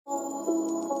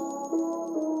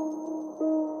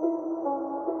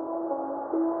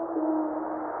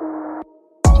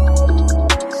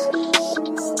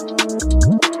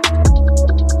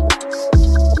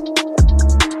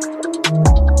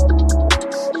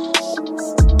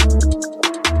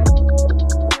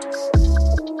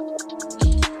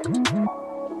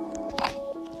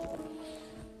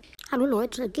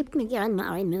Leute, gebt mir gerne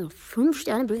eine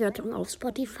 5-Sterne-Bewertung auf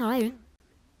Spotify.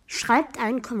 Schreibt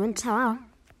einen Kommentar.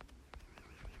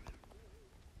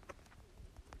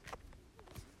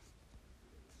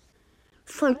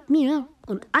 Folgt mir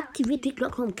und aktiviert die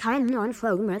Glocke, um keine neuen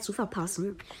Folgen mehr zu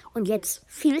verpassen. Und jetzt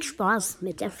viel Spaß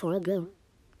mit der Folge.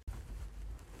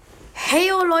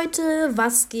 Heyo Leute,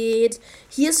 was geht?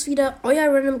 Hier ist wieder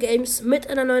euer Random Games mit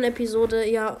einer neuen Episode.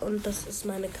 Ja, und das ist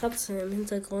meine Katze im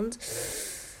Hintergrund.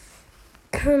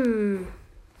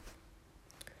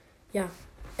 Ja,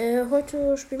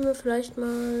 heute spielen wir vielleicht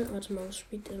mal... Warte mal, was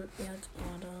spielt er gerade?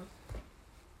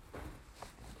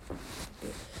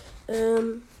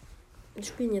 Okay. Wir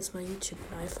spielen jetzt mal YouTube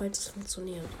Live, falls es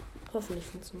funktioniert. Hoffentlich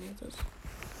funktioniert es.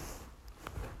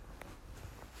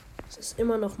 Es ist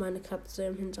immer noch meine Katze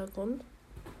im Hintergrund.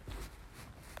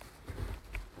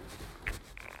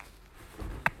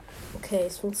 Okay,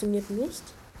 es funktioniert nicht.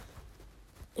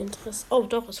 Oh,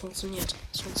 doch, es funktioniert.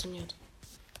 Es funktioniert.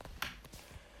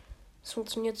 Es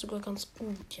funktioniert sogar ganz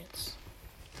gut jetzt.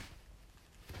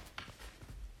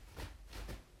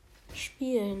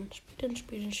 Spielen.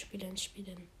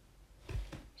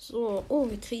 So, oh,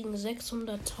 wir kriegen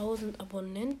 600.000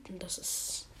 Abonnenten. Das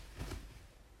ist...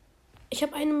 Ich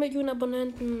habe 1 Million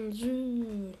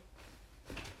Abonnenten.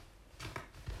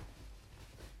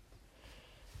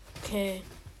 Okay.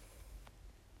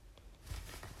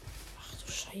 Ach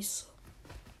du Scheiße.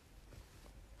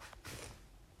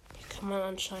 Hier kann man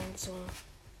anscheinend so...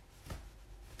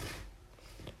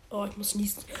 Oh, ich muss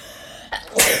niesen.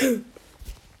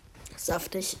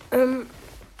 Saftig.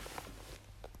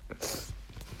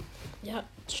 Ja,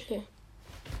 chill.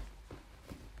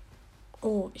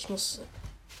 Oh, ich muss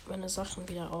meine Sachen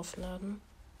wieder aufladen.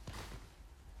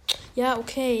 Ja,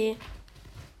 okay.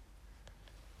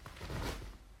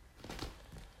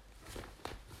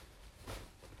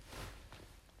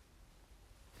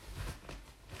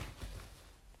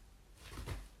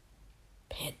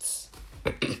 Pets.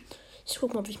 Ich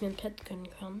gucke mal, ob ich mir ein Pet gönnen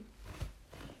kann.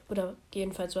 Oder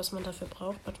jedenfalls, was man dafür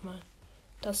braucht. Warte mal.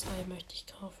 Das Ei möchte ich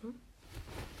kaufen.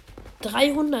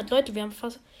 300. Leute, wir haben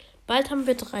fast... Bald haben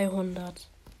wir 300.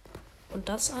 Und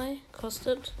das Ei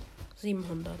kostet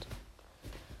 700.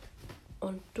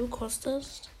 Und du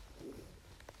kostest...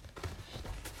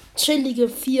 chillige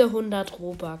 400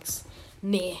 Robux.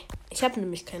 Nee, ich habe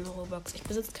nämlich keine Robux. Ich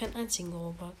besitze keinen einzigen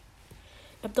Robux.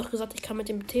 Ich habe doch gesagt, ich kann mit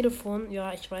dem Telefon...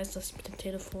 Ja, ich weiß, dass ich mit dem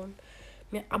Telefon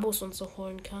mir Abos und so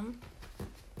holen kann.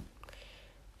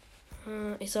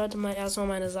 Ich sollte mal erstmal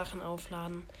meine Sachen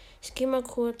aufladen. Ich gehe mal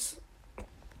kurz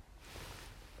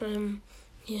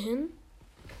hier hin.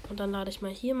 Und dann lade ich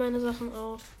mal hier meine Sachen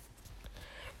auf.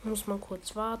 Muss mal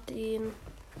kurz warten.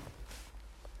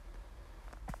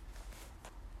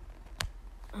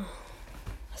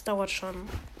 Das dauert schon.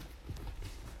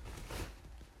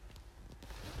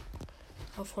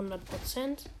 Auf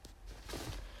 100%.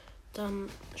 Dann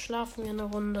schlafen wir eine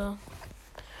Runde.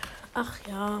 Ach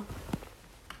ja.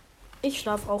 Ich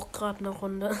schlafe auch gerade eine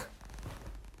Runde.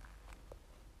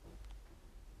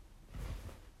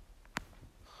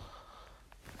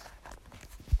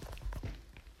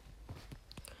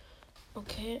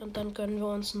 Okay, und dann gönnen wir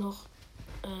uns noch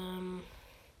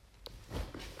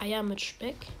Eier mit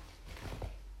Speck.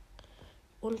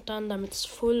 Und dann, damit es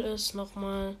voll ist,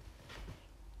 nochmal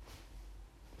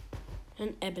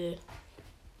ein Apple.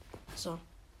 So.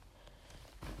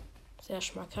 Sehr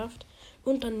schmackhaft.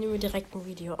 Und dann nehmen wir direkt ein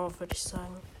Video auf, würde ich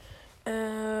sagen.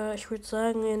 Ich würde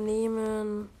sagen, wir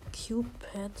nehmen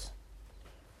Cupid.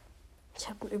 Ich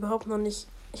habe überhaupt noch nicht...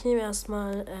 Ich nehme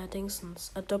erstmal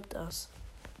Adopt Us.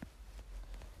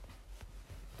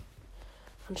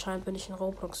 Anscheinend bin ich ein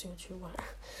Roblox-YouTuber.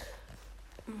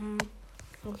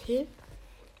 Okay.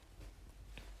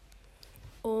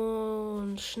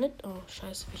 Und Schnitt. Oh,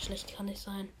 scheiße, wie schlecht kann ich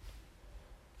sein?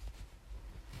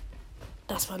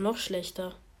 Das war noch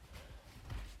schlechter.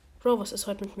 Bro, was ist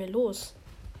heute mit mir los?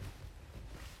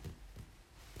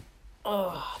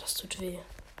 Oh, das tut weh.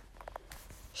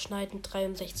 Schneiden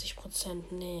 63%.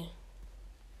 Nee.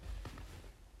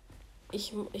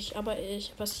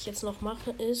 Was ich jetzt noch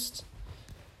mache, ist...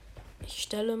 Ich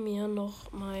stelle mir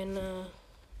noch meine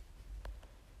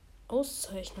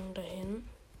Auszeichnung dahin.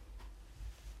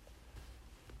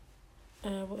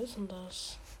 Wo ist denn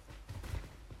das?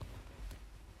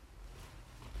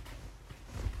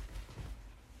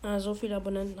 So viele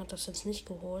Abonnenten hat das jetzt nicht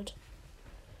geholt.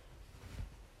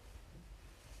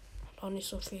 Hat auch nicht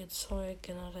so viel Zeug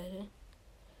generell.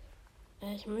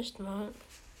 Ich möchte mal...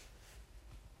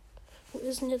 Wo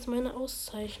ist denn jetzt meine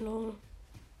Auszeichnung?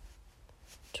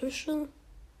 Tische?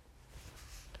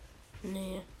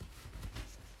 Nee.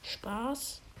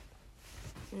 Spaß?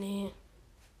 Nee.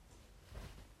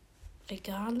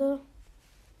 Regale.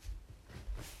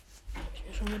 Habe ich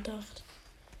mir schon gedacht.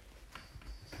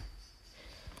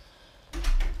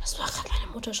 Was war gerade meine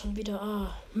Mutter schon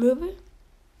wieder? Möbel?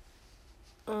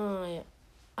 Ja.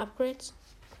 Upgrades?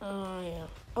 Ja.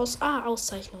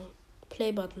 Auszeichnung.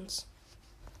 Playbuttons.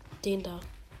 Den da.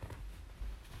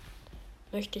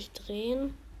 Möchte ich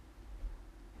drehen?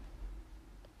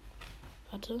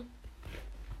 Warte.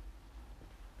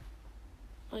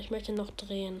 Ich möchte noch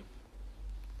drehen.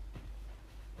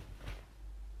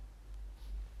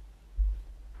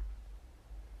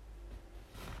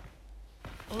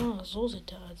 So sieht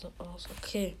der also aus.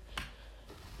 Okay.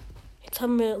 Jetzt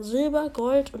haben wir Silber,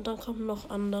 Gold und dann kommen noch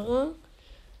andere.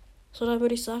 So, dann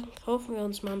würde ich sagen, kaufen wir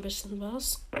uns mal ein bisschen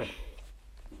was. Wir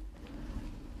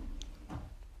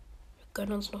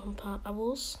gönnen uns noch ein paar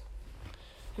Abos.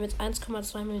 Wir haben jetzt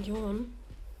 1,2 Millionen.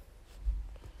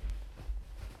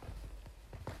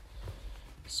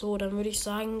 So, dann würde ich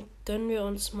sagen, gönnen wir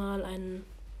uns mal einen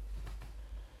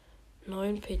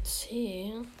neuen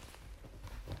PC.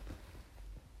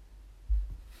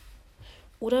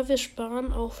 Oder wir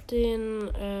sparen auf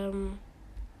den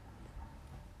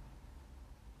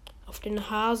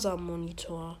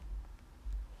Hasa-Monitor.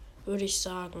 Würde ich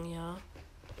sagen, ja.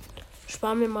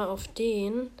 Sparen wir mal auf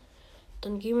den.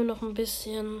 Dann gehen wir noch ein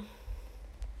bisschen.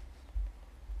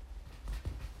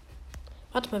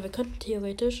 Warte mal, wir könnten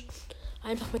theoretisch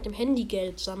einfach mit dem Handy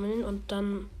Geld sammeln und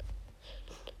dann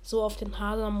so auf den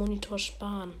Hasa-Monitor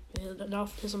sparen. Wir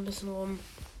laufen hier so ein bisschen rum.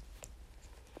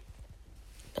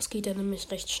 Das geht ja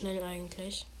nämlich recht schnell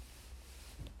eigentlich.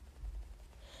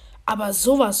 Aber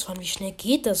sowas von, wie schnell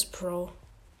geht das, Bro?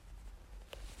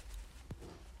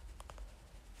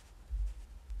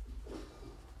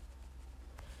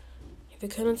 Wir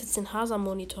können uns jetzt den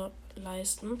Hasa-Monitor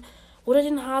leisten. Oder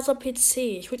den Hasa-PC.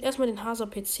 Ich würde erstmal den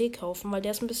Hasa-PC kaufen, weil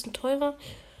der ist ein bisschen teurer.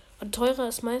 Und teurer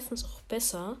ist meistens auch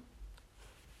besser.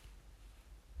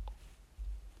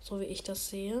 So wie ich das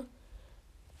sehe.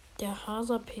 Der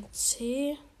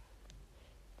Hasa-PC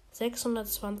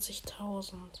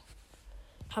 620.000.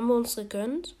 Haben wir uns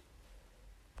gegönnt.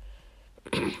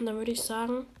 Dann würde ich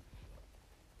sagen,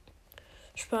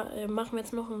 machen wir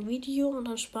jetzt noch ein Video und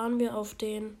dann sparen wir auf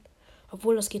den.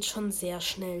 Obwohl, das geht schon sehr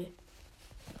schnell.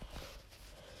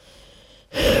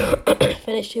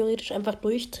 Wenn ich theoretisch einfach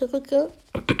durchdrücke,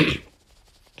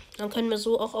 dann können wir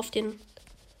so auch auf den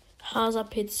Hasa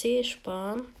PC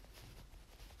sparen.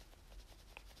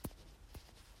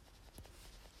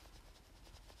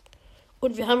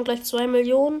 Und wir haben gleich 2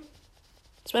 Millionen.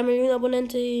 2 Millionen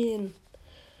Abonnenten.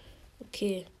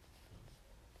 Okay.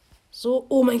 So,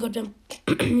 oh mein Gott,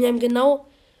 wir haben genau.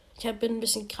 Bin ein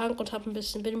bisschen krank und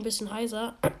bin ein bisschen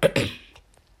heiser.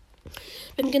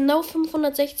 Wir haben genau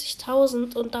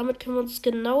 560.000 und damit können wir uns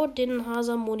genau den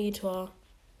Hasa Monitor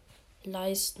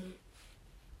leisten.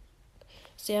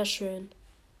 Sehr schön.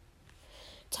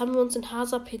 Jetzt haben wir uns den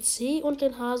Hasa PC und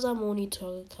den Hasa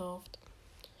Monitor gekauft.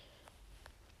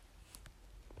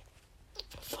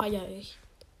 Feier ich.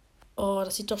 Oh,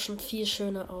 das sieht doch schon viel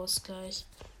schöner aus gleich.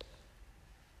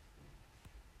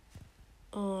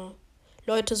 Oh.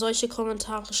 Leute, solche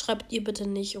Kommentare schreibt ihr bitte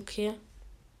nicht, okay?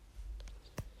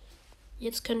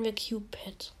 Jetzt können wir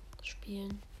Cupid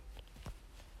spielen.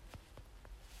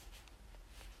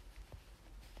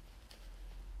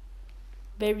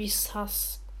 Very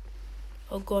sus.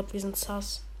 Oh Gott, wir sind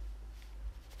sus.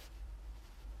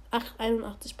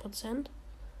 81%.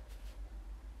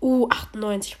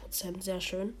 98%. Sehr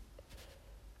schön.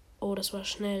 Oh, das war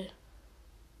schnell.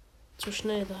 Zu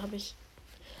schnell, da habe ich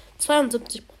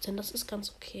 72%. Das ist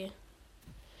ganz okay.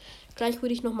 Gleich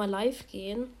würde ich nochmal live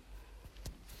gehen.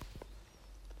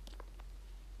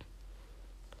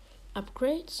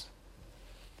 Upgrades.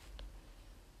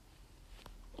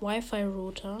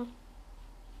 Wi-Fi-Router.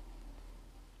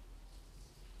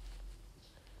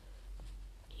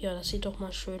 Ja, das sieht doch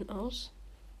mal schön aus.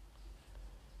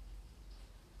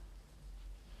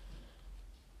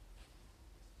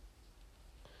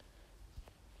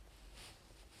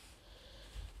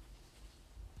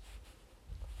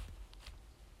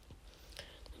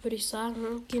 Dann würde ich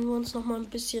sagen, gehen wir uns noch mal ein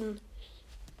bisschen.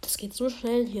 Das geht so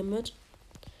schnell hiermit.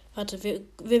 Warte,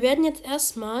 wir werden jetzt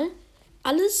erstmal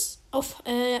alles auf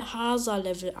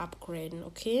Hasa-Level upgraden,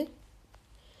 okay?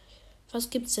 Was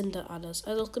gibt's denn da alles?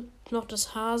 Also es gibt noch die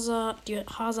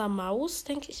Hasa-Maus,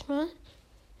 denke ich mal.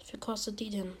 Wie viel kostet die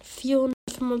denn?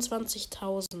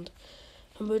 425.000.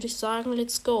 Dann würde ich sagen,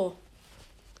 let's go.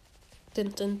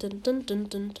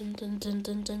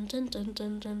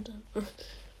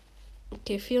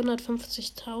 Okay,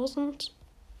 450.000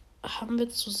 haben wir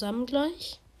zusammen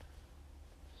gleich.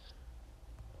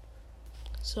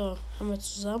 So, haben wir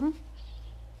zusammen.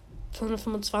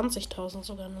 825.000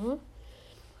 sogar nur.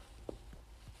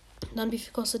 Dann wie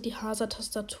viel kostet die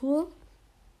Hasa-Tastatur?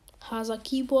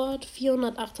 Hasa-Keyboard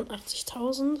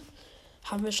 488.000.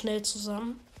 Haben wir schnell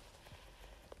zusammen.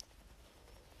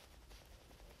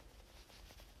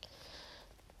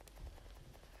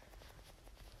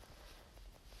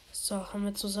 So, haben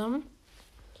wir zusammen.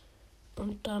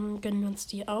 Und dann gönnen wir uns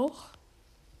die auch.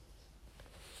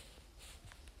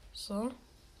 So.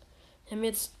 Wir haben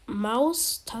jetzt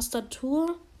Maus,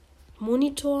 Tastatur,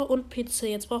 Monitor und PC.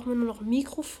 Jetzt brauchen wir nur noch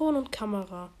Mikrofon und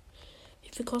Kamera. Wie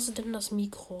viel kostet denn das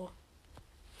Mikro?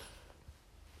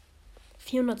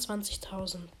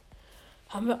 420.000.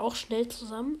 Haben wir auch schnell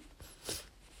zusammen.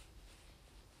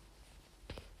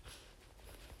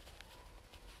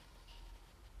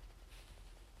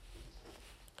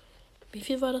 Wie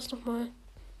viel war das nochmal?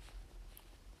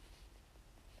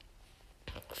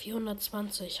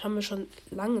 420. Haben wir schon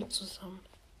lange zusammen.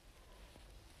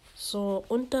 So,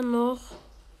 und dann noch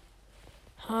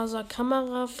Hasa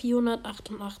Kamera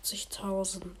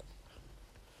 488.000.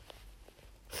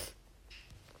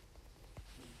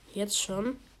 Jetzt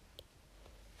schon.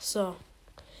 So.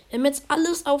 Wir haben jetzt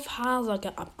alles auf Hasa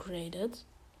geupgradet.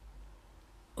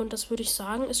 Und das würde ich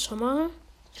sagen, ist schon mal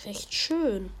recht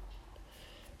schön.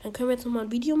 Dann können wir jetzt nochmal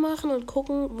ein Video machen und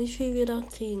gucken, wie viel wir da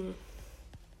kriegen.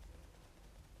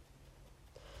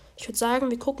 Ich würde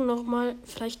sagen, wir gucken nochmal,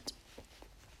 vielleicht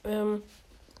machen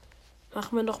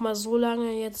wir nochmal so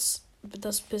lange jetzt,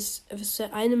 bis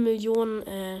wir 1 Million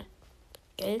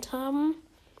Geld haben.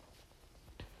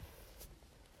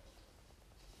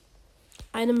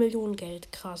 1 Million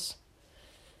Geld, krass.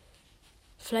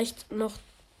 Vielleicht noch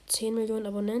 10 Millionen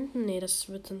Abonnenten? Nee, das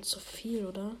wird dann zu viel,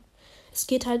 oder? Es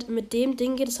geht halt, mit dem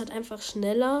Ding geht es halt einfach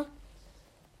schneller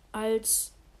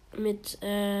als mit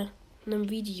einem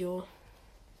Video.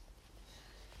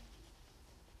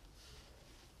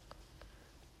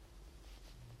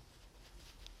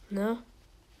 Ne?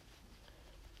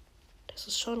 Das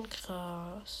ist schon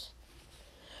krass.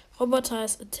 Roboter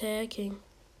is attacking.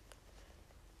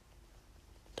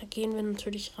 Da gehen wir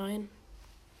natürlich rein.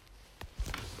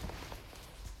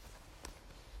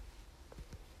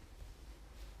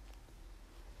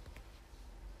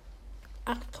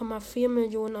 ,4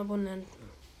 Millionen Abonnenten.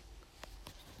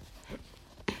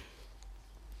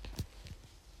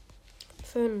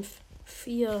 5,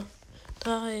 4,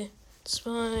 3,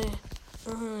 2,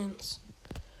 1.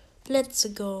 Let's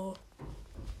go.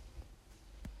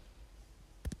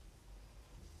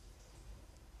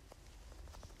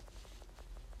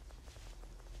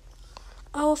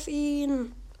 Auf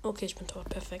ihn. Okay, ich bin tot.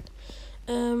 Perfekt.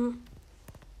 Noch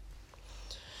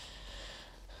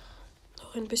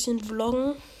ein bisschen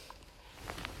vloggen.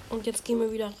 Und jetzt gehen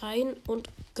wir wieder rein und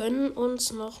gönnen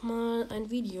uns nochmal ein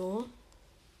Video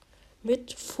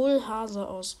mit Full Hasa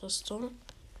Ausrüstung.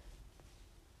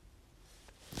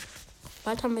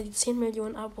 Bald haben wir die 10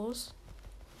 Millionen Abos.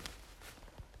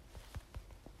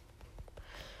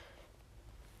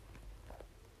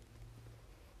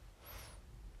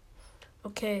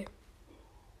 Okay.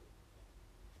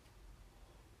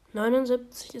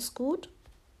 79 ist gut.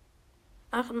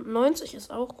 98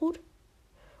 ist auch gut.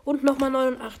 Und nochmal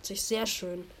 89. Sehr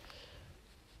schön.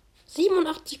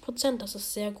 87%, das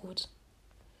ist sehr gut.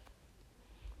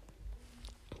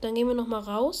 Dann gehen wir nochmal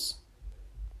raus.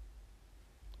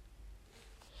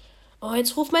 Oh,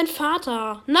 jetzt ruft mein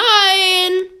Vater.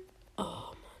 Nein! Oh,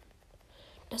 Mann.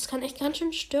 Das kann echt ganz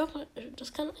schön stören.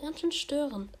 Das kann ganz schön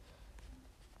stören.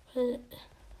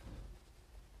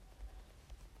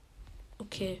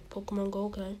 Okay, Pokémon Go,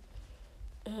 geil.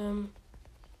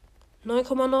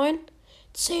 9,9.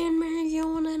 10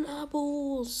 Millionen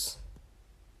Abos.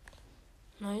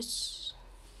 Nice.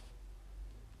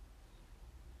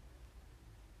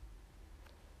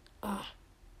 Ah,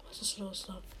 was ist los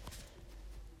da?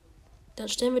 Dann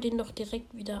stellen wir den doch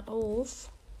direkt wieder auf.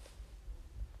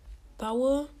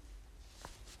 Baue.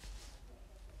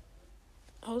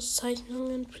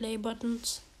 Auszeichnungen,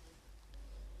 Play-Buttons.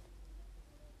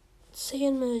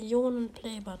 10 Millionen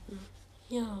Play-Button.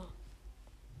 Ja.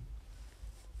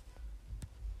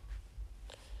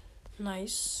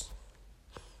 Nice.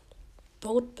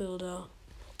 Boat Builder.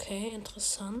 Okay,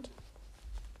 interessant.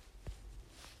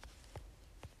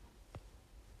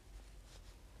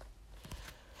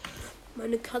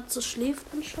 Meine Katze schläft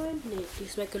anscheinend. Nee, die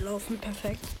ist weggelaufen.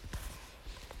 Perfekt.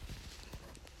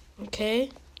 Okay.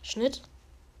 Schnitt.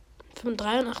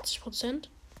 83%.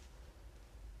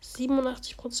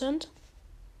 87%.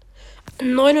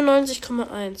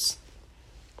 99,1.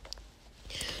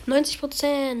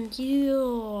 90%.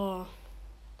 Yeah.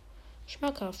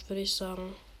 Schmackhaft, würde ich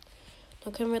sagen.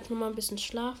 Dann können wir jetzt noch mal ein bisschen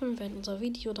schlafen, während unser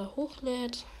Video da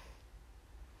hochlädt.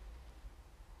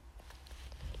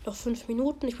 Noch 5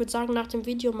 Minuten. Ich würde sagen, nach dem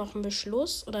Video machen wir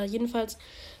Schluss. Oder jedenfalls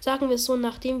sagen wir es so,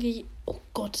 nachdem wir... Oh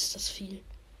Gott, ist das viel.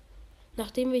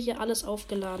 Nachdem wir hier alles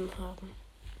aufgeladen haben.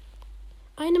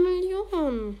 1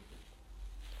 Million.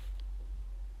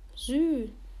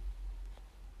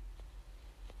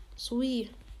 Sui.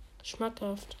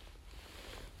 Schmackhaft.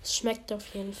 Es schmeckt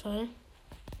auf jeden Fall.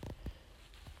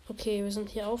 Okay, wir sind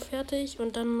hier auch fertig.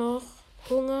 Und dann noch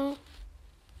Hunger.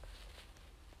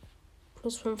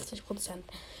 Plus 50%.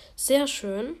 Sehr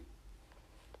schön.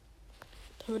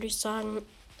 Dann würde ich sagen,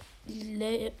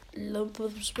 lieben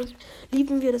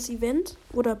wir das Event.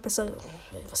 Oder besser,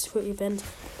 was für Event.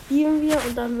 Lieben wir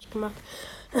und dann wird gemacht.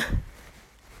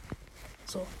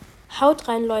 So. Haut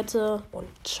rein, Leute. Und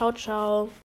ciao, ciao.